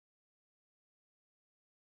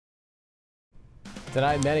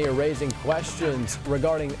Tonight, many are raising questions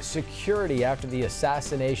regarding security after the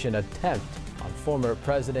assassination attempt on former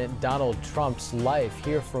President Donald Trump's life.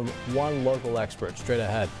 Hear from one local expert straight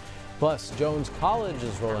ahead. Plus, Jones College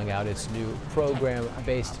is rolling out its new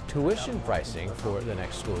program-based tuition pricing for the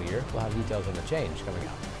next school year. We'll have details on the change coming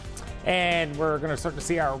up. And we're going to start to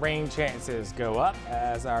see our rain chances go up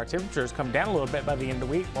as our temperatures come down a little bit by the end of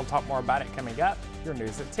the week. We'll talk more about it coming up. Your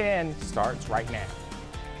News at 10 starts right now.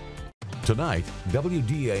 Tonight,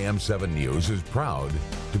 WDAM 7 News is proud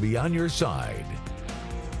to be on your side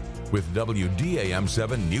with WDAM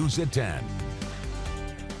 7 News at 10.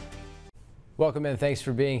 Welcome in. Thanks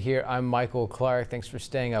for being here. I'm Michael Clark. Thanks for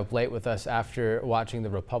staying up late with us after watching the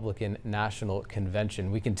Republican National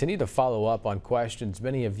Convention. We continue to follow up on questions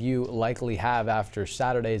many of you likely have after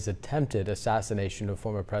Saturday's attempted assassination of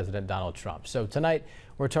former President Donald Trump. So tonight,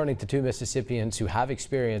 we're turning to two Mississippians who have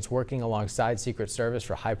experience working alongside Secret Service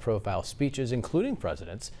for high-profile speeches, including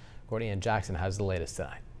presidents. Courtney Ann Jackson has the latest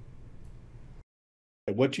tonight.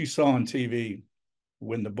 What you saw on TV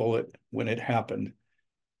when it happened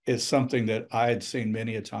is something that I had seen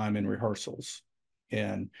many a time in rehearsals,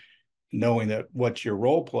 and knowing that what your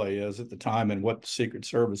role play is at the time and what the Secret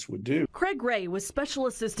Service would do. Craig Ray was special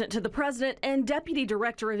assistant to the president and deputy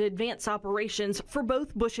director of advanced operations for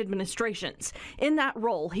both Bush administrations. In that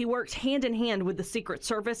role, he worked hand in hand with the Secret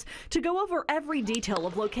Service to go over every detail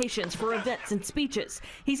of locations for events and speeches.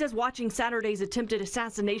 He says watching Saturday's attempted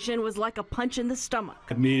assassination was like a punch in the stomach.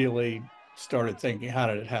 Immediately started thinking, how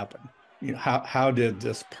did it happen? You know, how did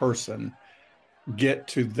this person get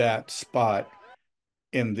to that spot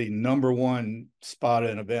in the #1 spot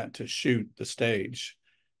in an event to shoot the stage?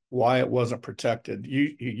 Why it wasn't protected?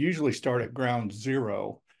 You usually start at ground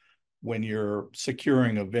zero when you're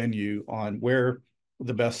securing a venue on where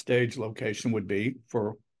the best stage location would be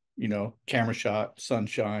for, camera shot,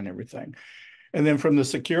 sunshine, everything. And then from the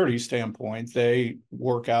security standpoint, they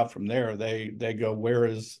work out from there. They go, where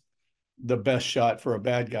is the best shot for a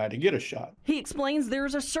bad guy to get a shot? He explains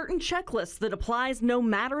there's a certain checklist that applies no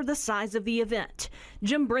matter the size of the event.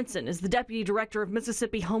 Jim Brinson is the deputy director of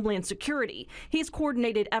Mississippi Homeland Security. He's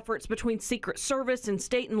coordinated efforts between Secret Service and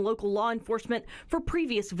state and local law enforcement for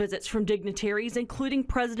previous visits from dignitaries, including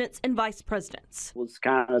presidents and vice presidents. It was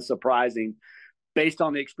kind of surprising based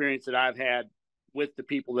on the experience that I've had with the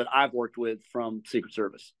people that I've worked with from Secret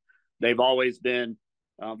Service. They've always been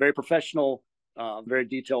very professional, very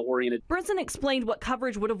detail-oriented. Brinson explained what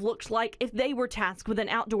coverage would have looked like if they were tasked with an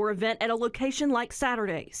outdoor event at a location like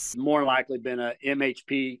Saturday's. More likely been a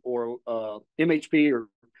MHP or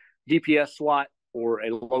DPS SWAT, or a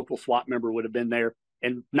local SWAT member would have been there,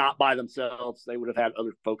 and not by themselves. They would have had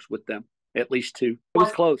other folks with them, at least two. It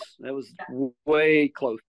was close. It was way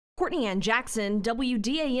close. Courtney Ann Jackson,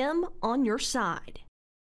 WDAM, on your side.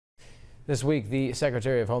 This week, the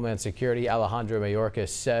Secretary of Homeland Security, Alejandro Mayorkas,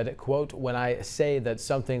 said, quote, "When I say that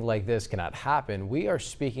something like this cannot happen, we are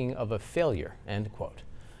speaking of a failure," end quote.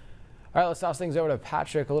 All right, let's toss things over to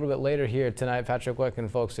Patrick a little bit later here tonight. Patrick, what can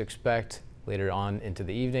folks expect later on into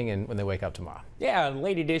the evening and when they wake up tomorrow? Yeah,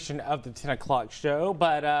 late edition of the 10 o'clock show,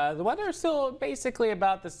 but the weather is still basically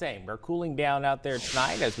about the same. We're cooling down out there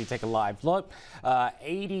tonight as we take a live look.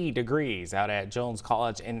 80 degrees out at Jones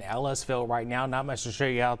College in Ellisville right now. Not much to show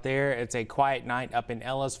you out there. It's a quiet night up in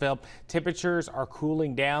Ellisville. Temperatures are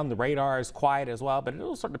cooling down. The radar is quiet as well, but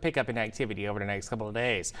it'll start to pick up in activity over the next couple of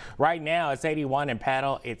days. Right now, it's 81 in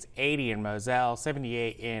Paddle. It's 80 in Moselle,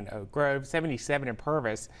 78 in Oak Grove, 77 in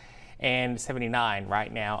Purvis, and 79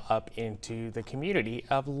 right now up into the community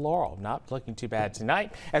of Laurel. Not looking too bad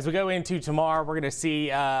tonight. As we go into tomorrow, we're going to see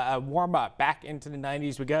a warm up back into the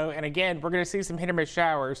 90s we go. And again, we're going to see some hit and miss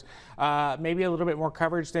showers, maybe a little bit more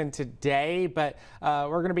coverage than today, but we're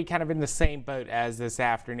going to be kind of in the same boat as this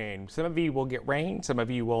afternoon. Some of you will get rain, some of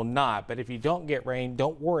you will not. But if you don't get rain,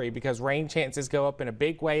 don't worry, because rain chances go up in a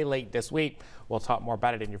big way late this week. We'll talk more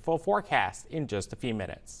about it in your full forecast in just a few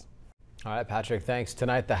minutes. All right, Patrick, thanks.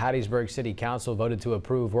 Tonight, the Hattiesburg City Council voted to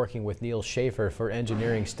approve working with Neal Schaefer for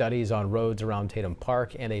engineering studies on roads around Tatum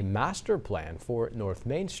Park and a master plan for North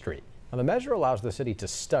Main Street. Now, the measure allows the city to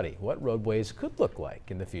study what roadways could look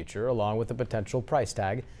like in the future, along with a potential price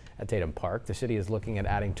tag at Tatum Park. The city is looking at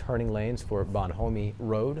adding turning lanes for Bonhomie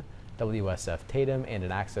Road, WSF Tatum, and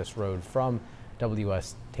an access road from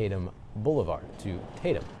WS Tatum Boulevard to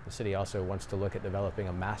Tatum. The city also wants to look at developing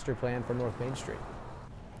a master plan for North Main Street.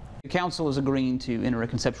 The council is agreeing to enter a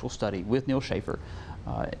conceptual study with Neal Schaefer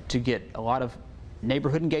to get a lot of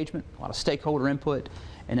neighborhood engagement, a lot of stakeholder input,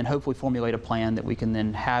 and then hopefully formulate a plan that we can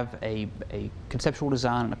then have a conceptual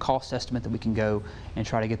design and a cost estimate that we can go and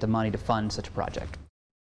try to get the money to fund such a project.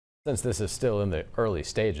 Since this is still in the early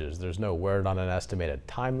stages, there's no word on an estimated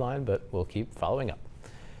timeline, but we'll keep following up.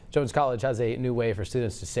 Jones College has a new way for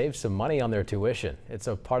students to save some money on their tuition. It's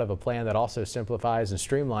a part of a plan that also simplifies and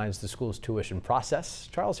streamlines the school's tuition process.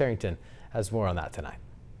 Charles Harrington has more on that tonight.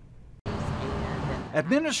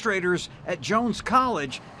 Administrators at Jones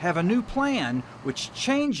College have a new plan which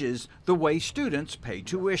changes the way students pay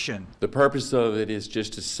tuition. The purpose of it is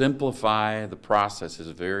just to simplify the process. It's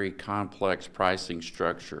a very complex pricing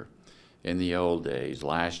structure in the old days.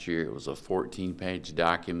 Last year it was a 14-page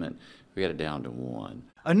document. We got it down to one.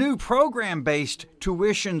 A new program-based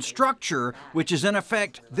tuition structure, which is in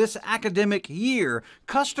effect this academic year,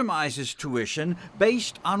 customizes tuition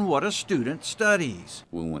based on what a student studies.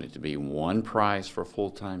 We want it to be one price for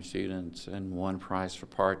full-time students and one price for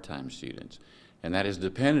part-time students. And that is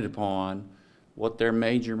dependent upon what their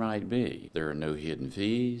major might be. There are no hidden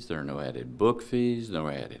fees, there are no added book fees, no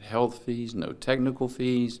added health fees, no technical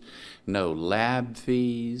fees, no lab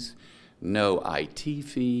fees, no IT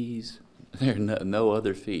fees. There are no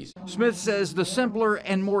other fees. Smith says the simpler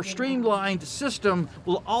and more streamlined system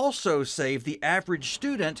will also save the average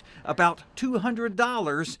student about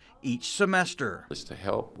 $200 each semester. It's to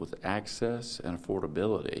help with access and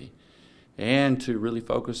affordability, and to really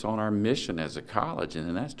focus on our mission as a college,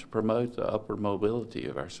 and that's to promote the upward mobility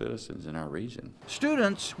of our citizens in our region.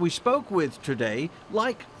 Students we spoke with today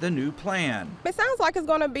like the new plan. It sounds like it's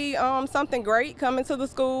going to be something great coming to the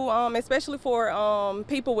school, especially for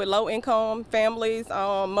people with low-income families,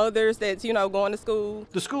 mothers that's, going to school.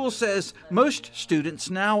 The school says most students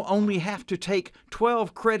now only have to take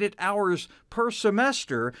 12 credit hours per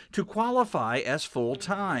semester to qualify as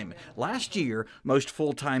full-time. Last year, most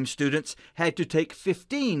full-time students had to take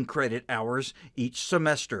 15 credit hours each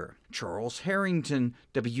semester. Charles Harrington,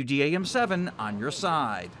 WDAM7 on your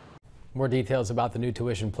side. More details about the new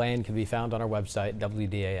tuition plan can be found on our website,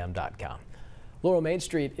 WDAM.com. Laurel Main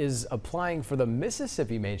Street is applying for the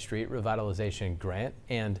Mississippi Main Street Revitalization Grant,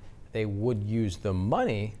 and they would use the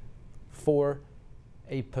money for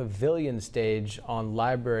a pavilion stage on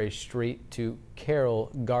Library Street to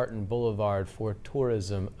Carroll Garten Boulevard for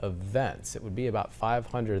tourism events. It would be about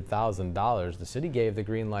 $500,000. The city gave the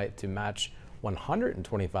green light to match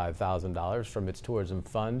 $125,000 from its tourism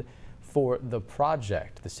fund for the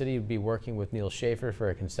project. The city would be working with Neal Schaefer for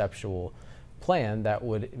a conceptual plan that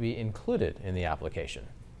would be included in the application.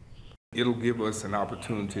 It'll give us an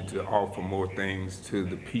opportunity to offer more things to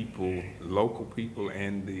the people, local people,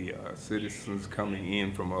 and the citizens coming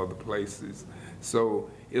in from other places. So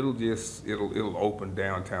it'll open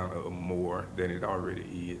downtown up more than it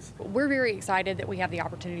already is. We're very excited that we have the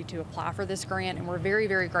opportunity to apply for this grant, and we're very,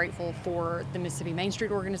 very grateful for the Mississippi Main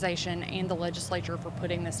Street organization and the legislature for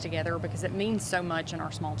putting this together, because it means so much in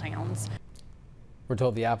our small towns. We're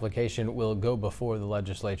told the application will go before the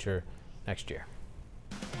legislature next year.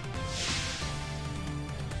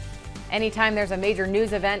 Anytime there's a major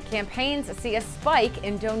news event, campaigns see a spike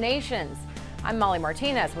in donations. I'm Molly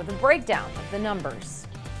Martinez with a breakdown of the numbers.